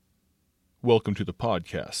Welcome to the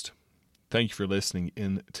podcast. Thank you for listening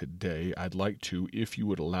in today. I'd like to, if you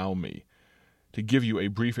would allow me, to give you a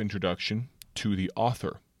brief introduction to the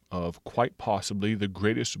author of quite possibly the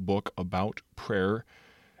greatest book about prayer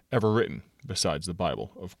ever written, besides the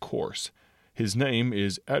Bible, of course. His name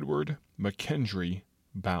is Edward McKendry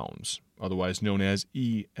Bounds, otherwise known as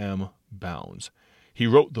E.M. Bounds. He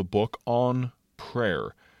wrote the book on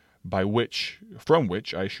prayer, from which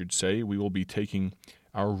we will be taking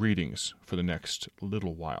our readings for the next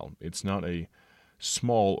little while. It's not a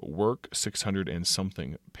small work, 600 and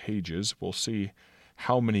something pages. We'll see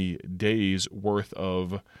how many days worth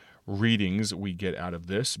of readings we get out of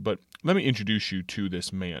this, but let me introduce you to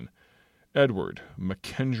this man, Edward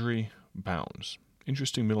McKendry Bounds.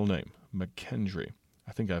 Interesting middle name, McKendry.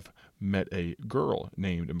 I think I've met a girl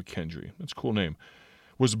named McKendry. That's a cool name.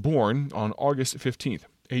 Was born on August 15th,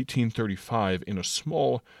 1835 in a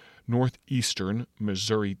small northeastern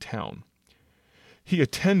Missouri town. He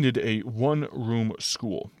attended a one-room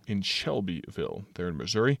school in Shelbyville, there in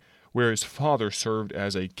Missouri, where his father served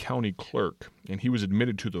as a county clerk, and he was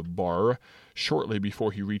admitted to the bar shortly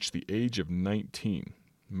before he reached the age of 19.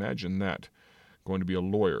 Imagine that, going to be a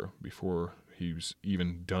lawyer before he was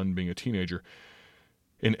even done being a teenager.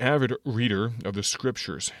 An avid reader of the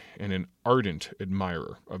Scriptures and an ardent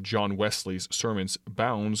admirer of John Wesley's sermons,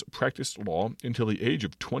 Bounds practiced law until the age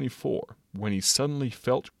of 24, when he suddenly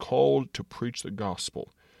felt called to preach the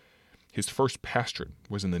gospel. His first pastorate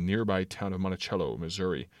was in the nearby town of Monticello,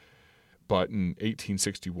 Missouri. But in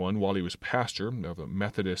 1861, while he was pastor of a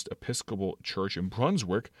Methodist Episcopal church in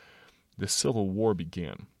Brunswick, the Civil War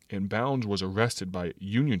began, and Bounds was arrested by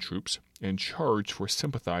Union troops and charged for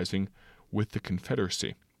sympathizing with the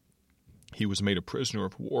Confederacy. He was made a prisoner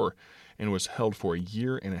of war and was held for a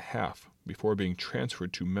year and a half before being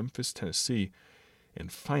transferred to Memphis, Tennessee, and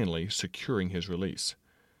finally securing his release.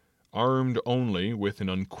 Armed only with an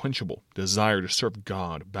unquenchable desire to serve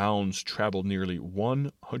God, Bounds traveled nearly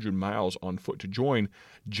 100 miles on foot to join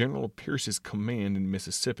General Pierce's command in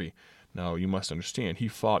Mississippi. Now, you must understand, he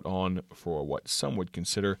fought on for what some would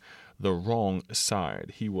consider the wrong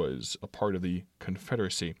side. He was a part of the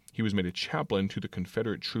Confederacy. He was made a chaplain to the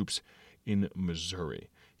Confederate troops in Missouri.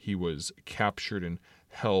 He was captured and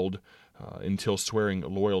held until swearing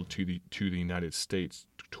loyalty to the United States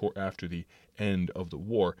after the end of the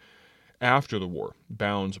war. After the war,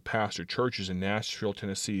 Bounds pastored churches in Nashville,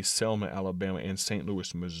 Tennessee, Selma, Alabama, and St.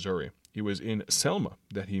 Louis, Missouri. It was in Selma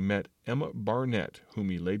that he met Emma Barnett, whom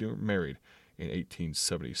he later married in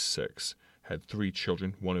 1876. Had 3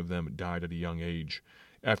 children. One of them died at a young age.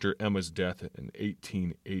 After Emma's death in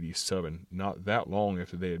 1887, not that long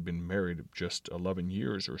after they had been married, just 11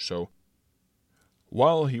 years or so.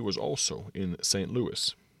 While he was also in St.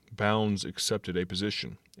 Louis, Bounds accepted a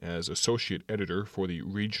position as associate editor for the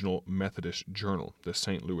regional Methodist journal, the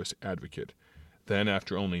St. Louis Advocate. Then,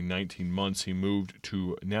 after only 19 months, he moved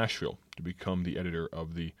to Nashville to become the editor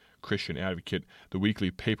of the Christian Advocate, the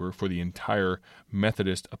weekly paper for the entire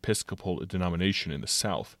Methodist Episcopal denomination in the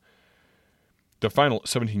South. The final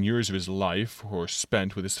 17 years of his life were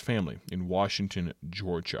spent with his family in Washington,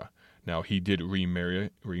 Georgia. Now, he did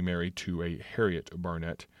remarry to a Harriet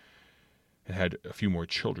Barnett and had a few more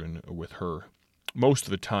children with her. Most of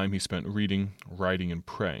the time he spent reading, writing, and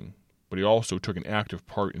praying, but he also took an active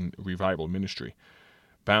part in revival ministry.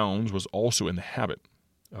 Bounds was also in the habit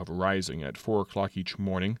of rising at 4 o'clock each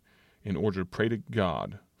morning in order to pray to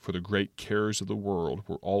God, for the great cares of the world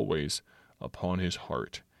were always upon his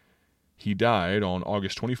heart. He died on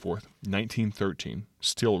August 24th, 1913,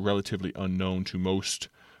 still relatively unknown to most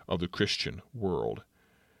of the Christian world.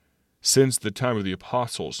 Since the time of the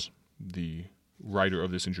apostles, the writer of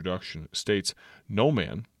this introduction states, no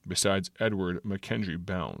man besides Edward McKendry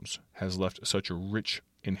Bounds has left such a rich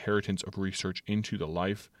inheritance of research into the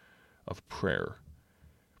life of prayer.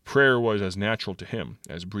 Prayer was as natural to him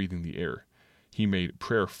as breathing the air. He made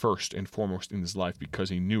prayer first and foremost in his life because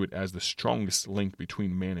he knew it as the strongest link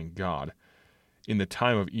between man and God. In the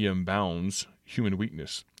time of E.M. Bounds, human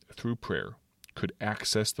weakness, through prayer, could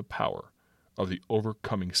access the power of the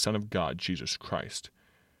overcoming Son of God, Jesus Christ.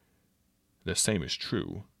 The same is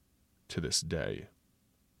true to this day.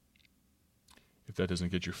 If that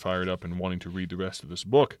doesn't get you fired up and wanting to read the rest of this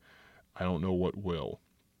book, I don't know what will.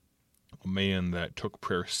 A man that took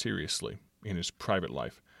prayer seriously in his private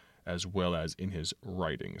life as well as in his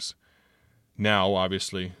writings. Now,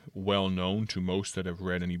 obviously, well known to most that have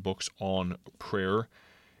read any books on prayer,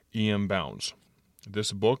 E.M. Bounds.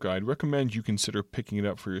 This book, I'd recommend you consider picking it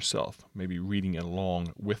up for yourself, maybe reading it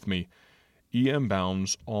along with me. E.M.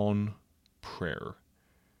 Bounds on prayer.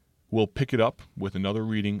 We'll pick it up with another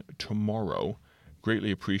reading tomorrow.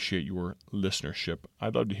 Greatly appreciate your listenership.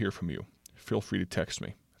 I'd love to hear from you. Feel free to text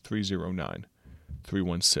me,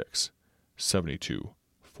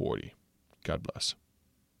 309-316-7240. God bless.